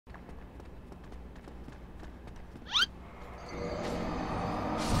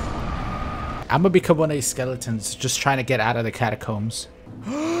I'm gonna become one of these skeletons just trying to get out of the catacombs.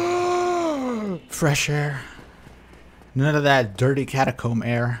 Fresh air. None of that dirty catacomb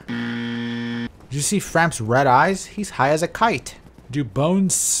air. Did you see Framp's red eyes? He's high as a kite. Do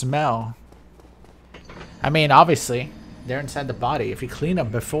bones smell? I mean, obviously, they're inside the body. If you clean them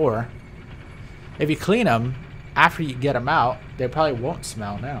before, if you clean them after you get them out, they probably won't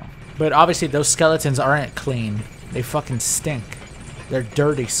smell now. But obviously, those skeletons aren't clean. They fucking stink. They're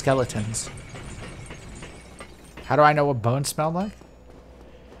dirty skeletons. How do I know what bones smell like?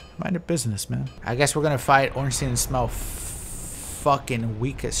 Mind your business, man. I guess we're gonna fight Ornstein and smell fucking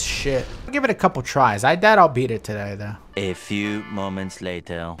weak as shit. I'll give it a couple tries. I doubt I'll beat it today, though. A few moments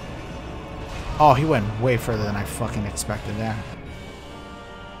later. Oh, he went way further than I fucking expected there.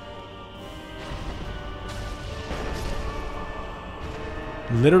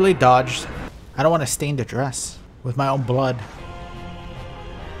 Literally dodged. I don't want to stain the dress with my own blood.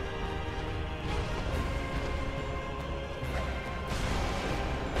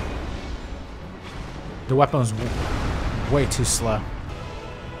 The weapon was way too slow.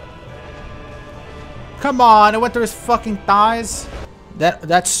 Come on, it went through his fucking thighs.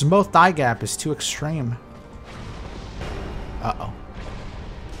 That smooth thigh gap is too extreme. Uh-oh.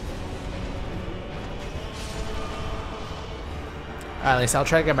 At least I'll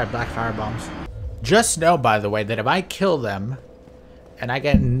try to get my black fire bombs. Just know, by the way, that if I kill them and I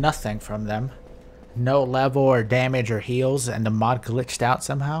get nothing from them, no level or damage or heals, and the mod glitched out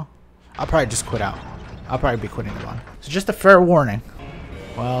somehow, I'll probably just quit out. I'll probably be quitting the mod. So just a fair warning.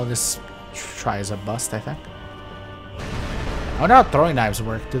 Well, this try is a bust, I think. I wonder how throwing knives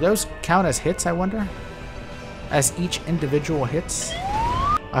work. Do those count as hits, I wonder? As each individual hits?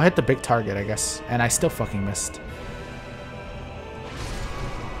 I'll hit the big target, I guess. And I still fucking missed.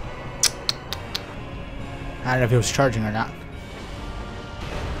 I don't know if he was charging or not.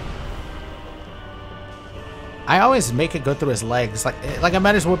 I always make it go through his legs. Like I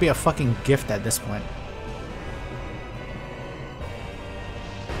might as well be a fucking gift at this point.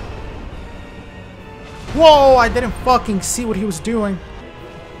 Whoa, I didn't fucking see what he was doing.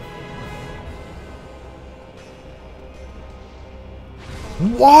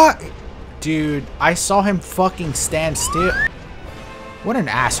 What? Dude, I saw him fucking stand still. What an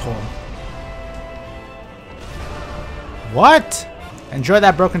asshole. What? Enjoy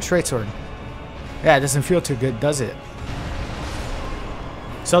that broken straight sword. Yeah, it doesn't feel too good, does it?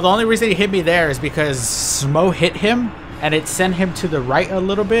 So the only reason he hit me there is because Smo hit him and it sent him to the right a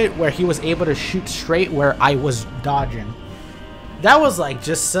little bit where he was able to shoot straight where I was dodging. That was like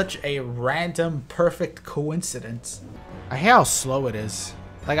just such a random, perfect coincidence. I hate how slow it is.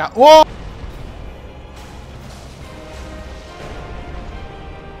 Like whoa!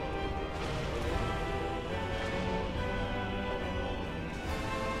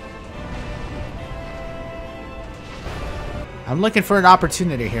 I'm looking for an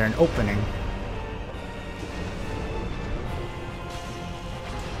opportunity here, an opening.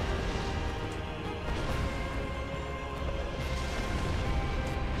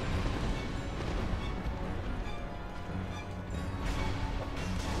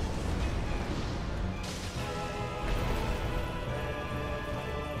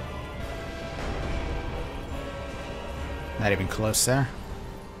 Not even close there.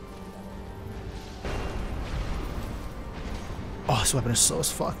 Oh, this weapon is slow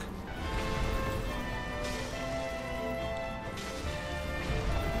as fuck.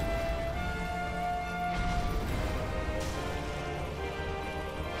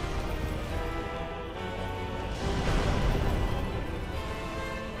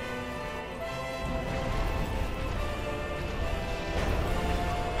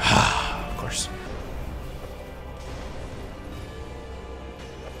 Of course.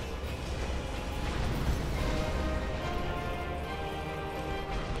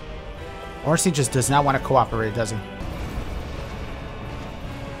 Ornstein just does not want to cooperate, does he?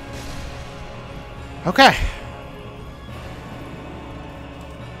 Okay.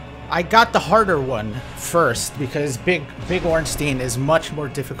 I got the harder one first because Big Ornstein is much more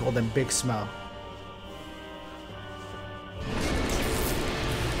difficult than Big Smo.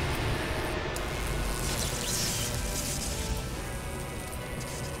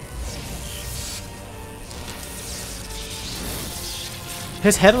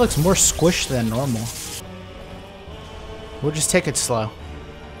 His head looks more squished than normal. We'll just take it slow.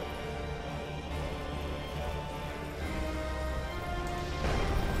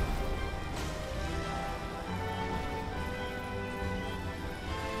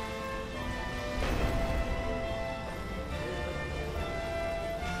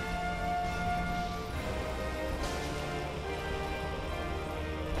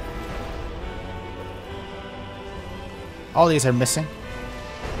 All these are missing.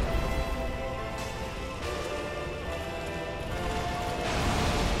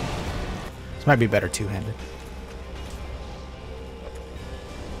 This might be better two-handed.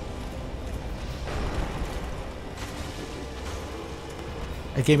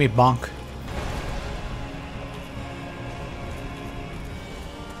 It gave me bonk.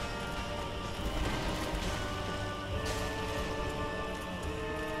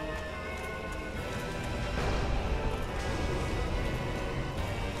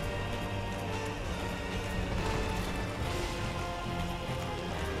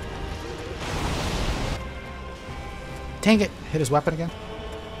 Dang it! Hit his weapon again.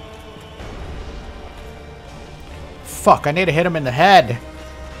 Fuck, I need to hit him in the head.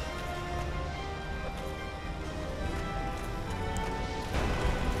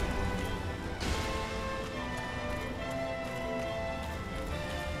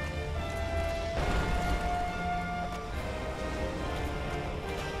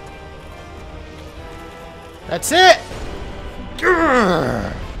 That's it!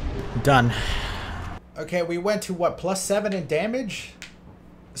 Grr. Done. Okay, we went to what, +7 in damage?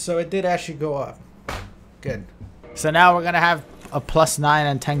 So it did actually go up. Good. So now we're gonna have a +9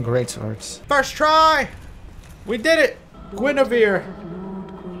 and 10 greatswords. First try! We did it! Guinevere!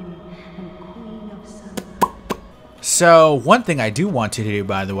 So one thing I do want to do,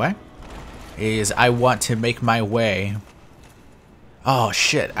 by the way, is I want to make my way. Oh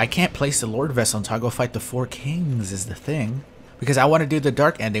shit, I can't place the Lord Vessel until I go fight the Four Kings is the thing. Because I want to do the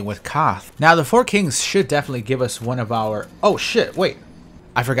dark ending with Koth. Now the Four Kings should definitely give us one of our... Oh shit, wait.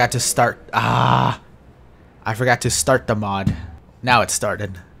 I forgot to start... I forgot to start the mod. Now it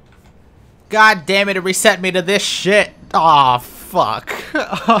started. God damn it, it reset me to this shit. Aw, fuck.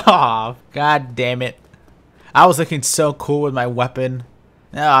 Oh, god damn it. I was looking so cool with my weapon.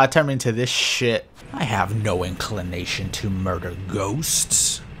 Now it turned me into this shit. I have no inclination to murder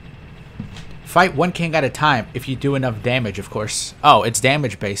ghosts. Fight one king at a time if you do enough damage, of course. Oh, it's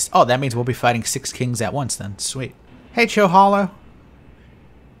damage based. Oh, that means we'll be fighting 6 kings at once then. Sweet. Hey, Chill Hollow.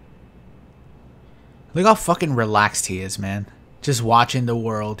 Look how fucking relaxed he is, man. Just watching the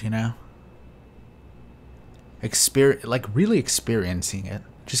world, you know? Like, really experiencing it.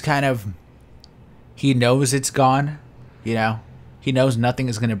 Just kind of... He knows it's gone, you know? He knows nothing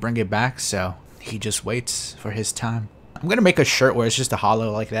is going to bring it back, so he just waits for his time. I'm going to make a shirt where it's just a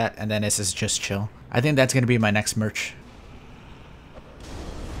hollow like that, and then this is just chill. I think that's going to be my next merch.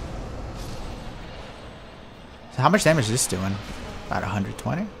 So how much damage is this doing? About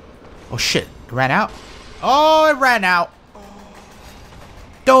 120? Oh shit, it ran out? Oh, it ran out!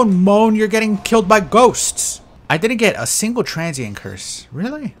 Don't moan, you're getting killed by ghosts! I didn't get a single transient curse.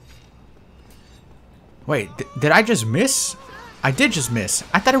 Really? Wait, did I just miss? I did just miss.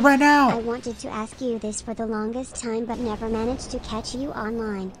 I thought it ran out. I wanted to ask you this for the longest time but never managed to catch you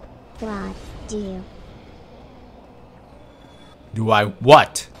online. Glad, do you? Do I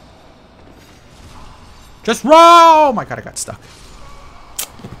what? Just roll! Oh my god, I got stuck.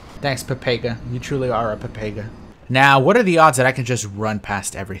 Thanks, Pepega. You truly are a Pepega. Now, what are the odds that I can just run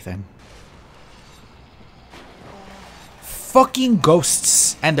past everything? Fucking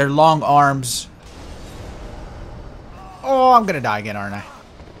ghosts and their long arms. Oh, I'm gonna die again, aren't I?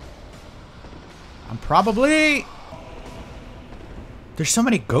 I'm probably... There's so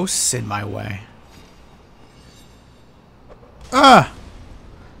many ghosts in my way. I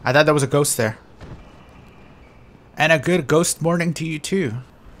thought there was a ghost there. And a good ghost morning to you, too.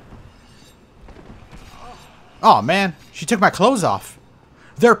 Oh, man. She took my clothes off.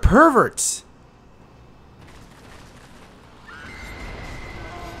 They're perverts.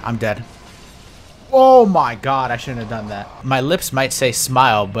 I'm dead. Oh my god, I shouldn't have done that. My lips might say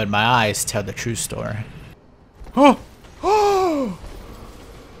smile, but my eyes tell the true story. Oh! Oh!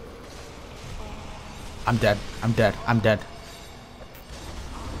 I'm dead. I'm dead. I'm dead.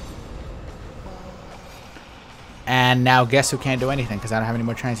 And now guess who can't do anything because I don't have any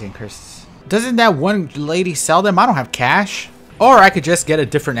more transient curses. Doesn't that one lady sell them? I don't have cash. Or I could just get a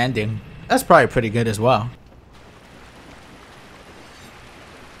different ending. That's probably pretty good as well.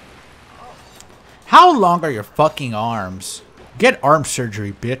 How long are your fucking arms? Get arm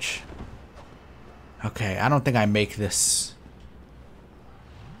surgery, bitch. Okay, I don't think I make this.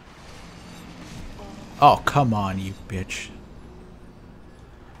 Oh, come on, you bitch.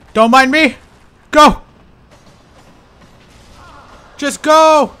 Don't mind me. Go. Just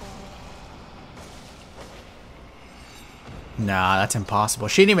go. Nah, that's impossible.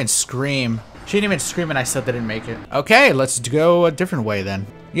 She didn't even scream. She didn't even scream and I still didn't make it. Okay, let's go a different way then.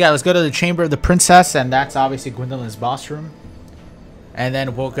 Yeah, let's go to the Chamber of the Princess, and that's obviously Gwendolyn's boss room. And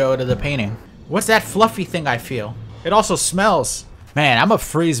then we'll go to the painting. What's that fluffy thing I feel? It also smells. Man, I'm gonna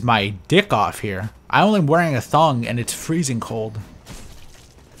freeze my dick off here. I'm only wearing a thong and it's freezing cold.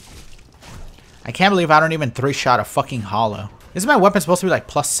 I can't believe I don't even 3-shot a fucking hollow. Isn't my weapon supposed to be like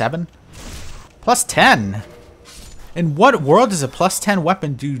 +7? +10? In what world does a +10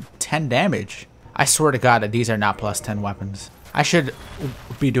 weapon do 10 damage? I swear to God that these are not +10 weapons. I should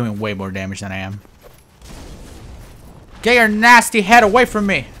be doing way more damage than I am. Get your nasty head away from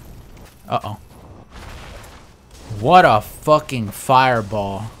me! Uh-oh. What a fucking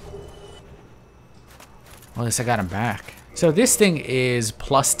fireball. Well, at least I got him back. So this thing is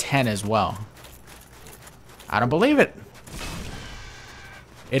 +10 as well. I don't believe it.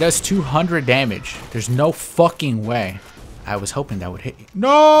 It does 200 damage. There's no fucking way. I was hoping that would hit you.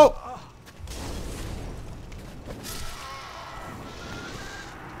 No!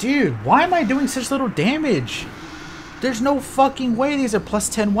 Dude, why am I doing such little damage? There's no fucking way these are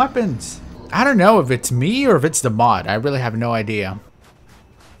 +10 weapons. I don't know if it's me or if it's the mod. I really have no idea.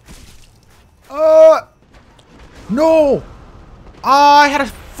 No! I had a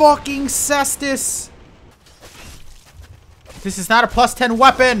fucking cestus. This is not a +10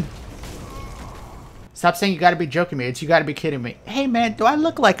 weapon. Stop saying you gotta be joking me. It's you gotta be kidding me. Hey man, do I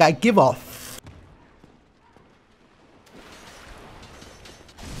look like I give a f?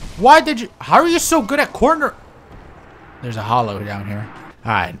 Why did you? How are you so good at corner? There's a hollow down here.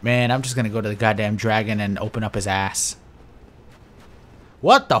 Alright, man, I'm just gonna go to the goddamn dragon and open up his ass.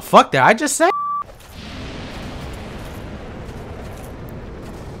 What the fuck did I just say?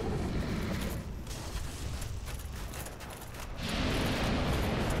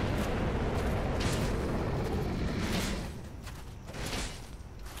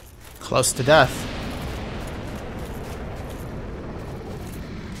 Close to death.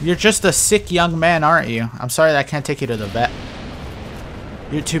 You're just a sick young man, aren't you? I'm sorry that I can't take you to the vet.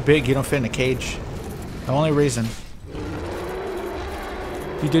 You're too big, you don't fit in a cage. The only reason.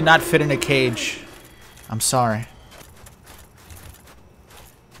 You do not fit in a cage. I'm sorry.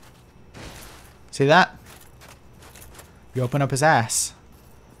 See that? You open up his ass.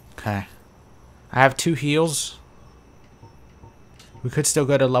 Okay. I have 2 heals. We could still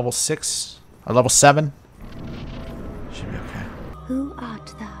go to level 6 or level 7. Should be okay. Who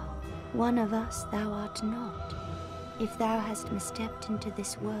art thou? One of us thou art not. If thou hast misstepped into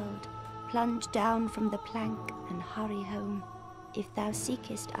this world, plunge down from the plank and hurry home. If thou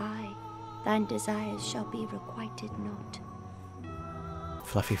seekest I, thine desires shall be requited not.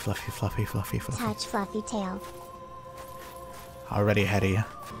 Fluffy, fluffy, fluffy, fluffy, fluffy. Touch fluffy tail. Already ahead of you.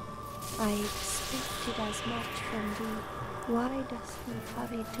 I expected as much from thee. Why dost thou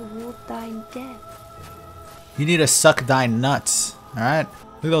hurry toward thine death? You need to suck thine nuts. Alright?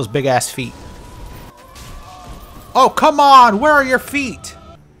 Look at those big ass feet. Oh, come on! Where are your feet?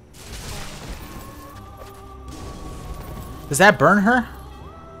 Does that burn her?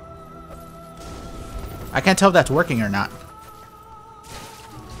 I can't tell if that's working or not.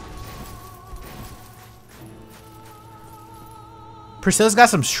 Priscilla's got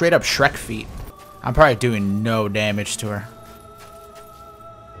some straight up Shrek feet. I'm probably doing no damage to her.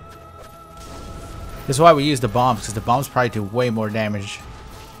 This is why we use the bombs, because the bombs probably do way more damage.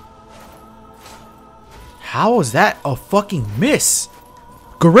 How is that a fucking miss?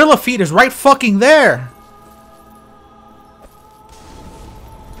 Gorilla feet is right fucking there.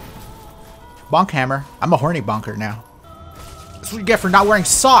 Bonk hammer. I'm a horny bonker now. That's what you get for not wearing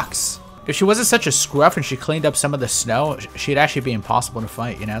socks. If she wasn't such a scruff and she cleaned up some of the snow, she'd actually be impossible to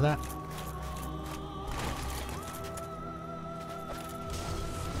fight, you know that?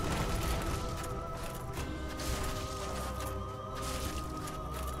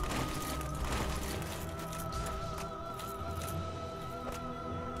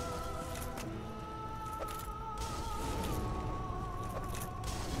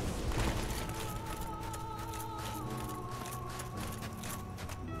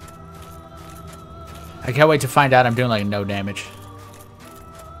 I can't wait to find out I'm doing like no damage.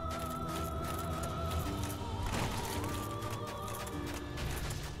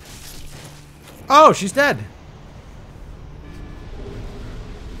 Oh, she's dead.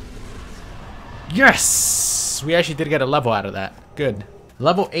 Yes! We actually did get a level out of that. Good.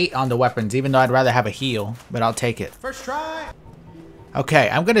 Level 8 on the weapons, even though I'd rather have a heal, but I'll take it. First try! Okay,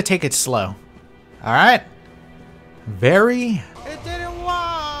 I'm gonna take it slow. Alright? Very... It didn't work!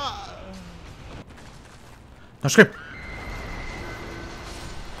 No script.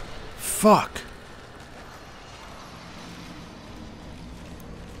 Fuck.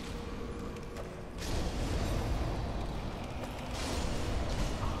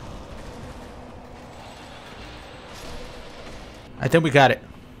 I think we got it.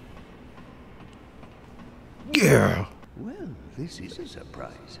 Yeah. Yeah. Well, this is a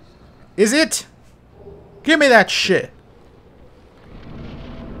surprise. Is it? Give me that shit.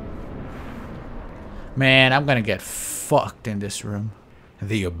 Man, I'm gonna get fucked in this room.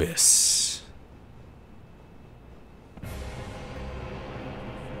 The Abyss.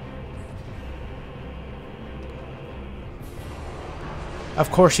 Of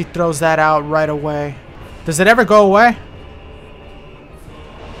course he throws that out right away. Does it ever go away?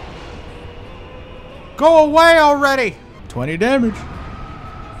 Go away already! 20 damage.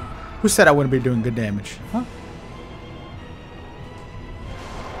 Who said I wouldn't be doing good damage? Huh?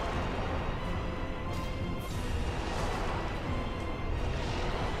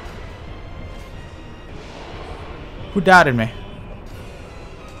 Who doubted me?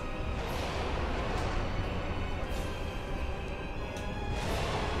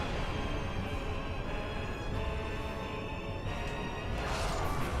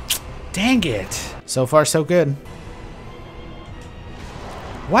 Dang it. So far, so good.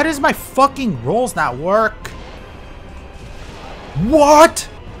 Why does my fucking rolls not work? What?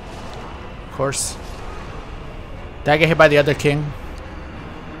 Of course. Did I get hit by the other king?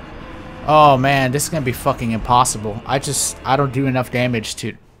 Oh man, this is gonna be fucking impossible. I don't do enough damage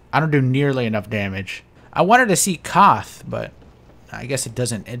to... I don't do nearly enough damage. I wanted to see Koth, but I guess it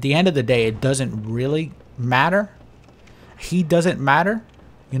doesn't. At the end of the day, it doesn't really matter. He doesn't matter.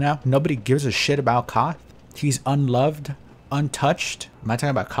 You know, nobody gives a shit about Koth. He's unloved, untouched. Am I talking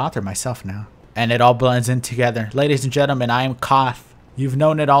about Koth or myself now? And it all blends in together. Ladies and gentlemen, I am Koth. You've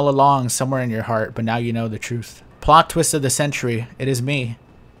known it all along somewhere in your heart, but now you know the truth. Plot twist of the century. It is me.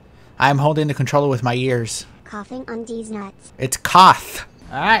 I am holding the controller with my ears. Coughing on these nuts. It's Koth.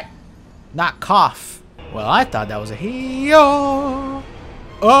 Alright. Not cough. Well, I thought that was a heel.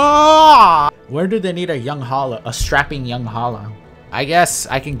 Oh! Where do they need a young hollow? A strapping young hollow? I guess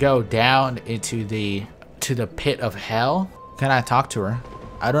I can go down into the pit of hell. Can I talk to her?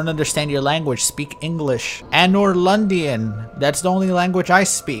 I don't understand your language. Speak English. And Norlundian. That's the only language I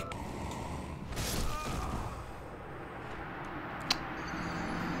speak.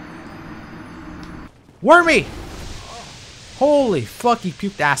 Wormy! Holy fuck, he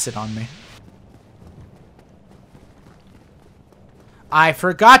puked acid on me. I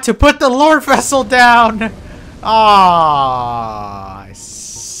forgot to put the lore vessel down! Ah, I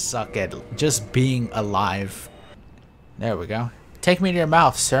suck at just being alive. There we go. Take me to your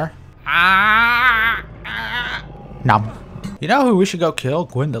mouth, sir. Nom. You know who we should go kill?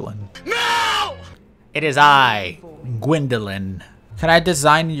 Gwendolyn. No! It is I, Gwendolyn. Can I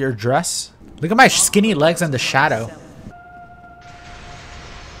design your dress? Look at my skinny legs in the shadow.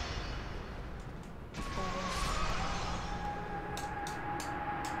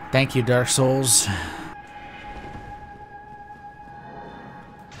 Thank you, Dark Souls.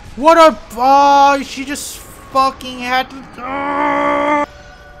 What a... Oh, she just fucking had to...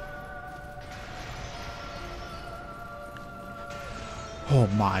 Oh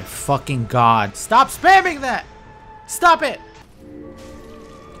my fucking god. Stop spamming that! Stop it!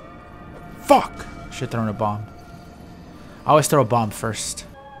 Fuck! Should've thrown a bomb. I always throw a bomb first.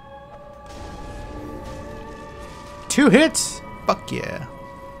 2 hits? Fuck yeah.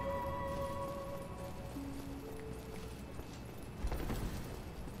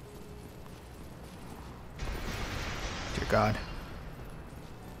 Dear God.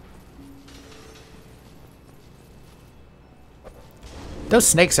 Those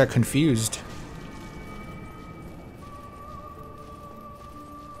snakes are confused.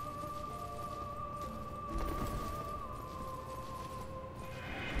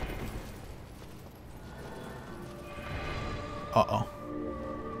 Uh-oh.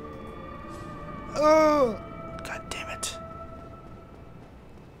 Oh! God damn it.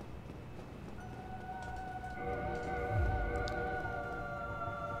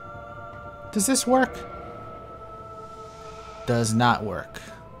 Does this work? Does not work.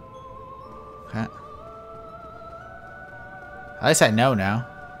 Okay. At least I know now.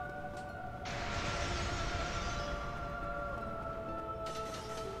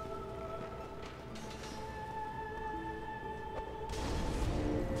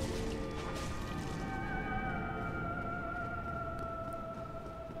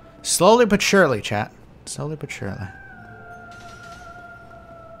 Slowly but surely, chat. Slowly but surely.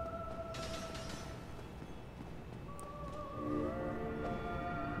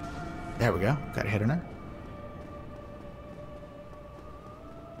 There we go. Got a hit on her.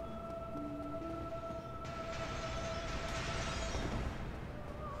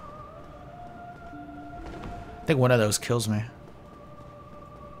 I think one of those kills me.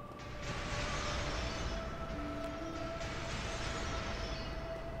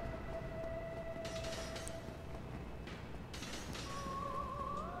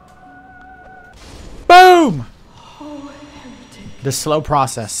 Boom! The slow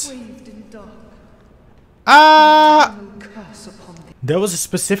process. Ah! There was a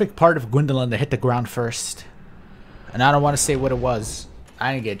specific part of Gwendolyn that hit the ground first. And I don't want to say what it was.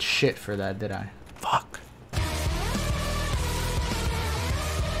 I didn't get shit for that, did I? Fuck.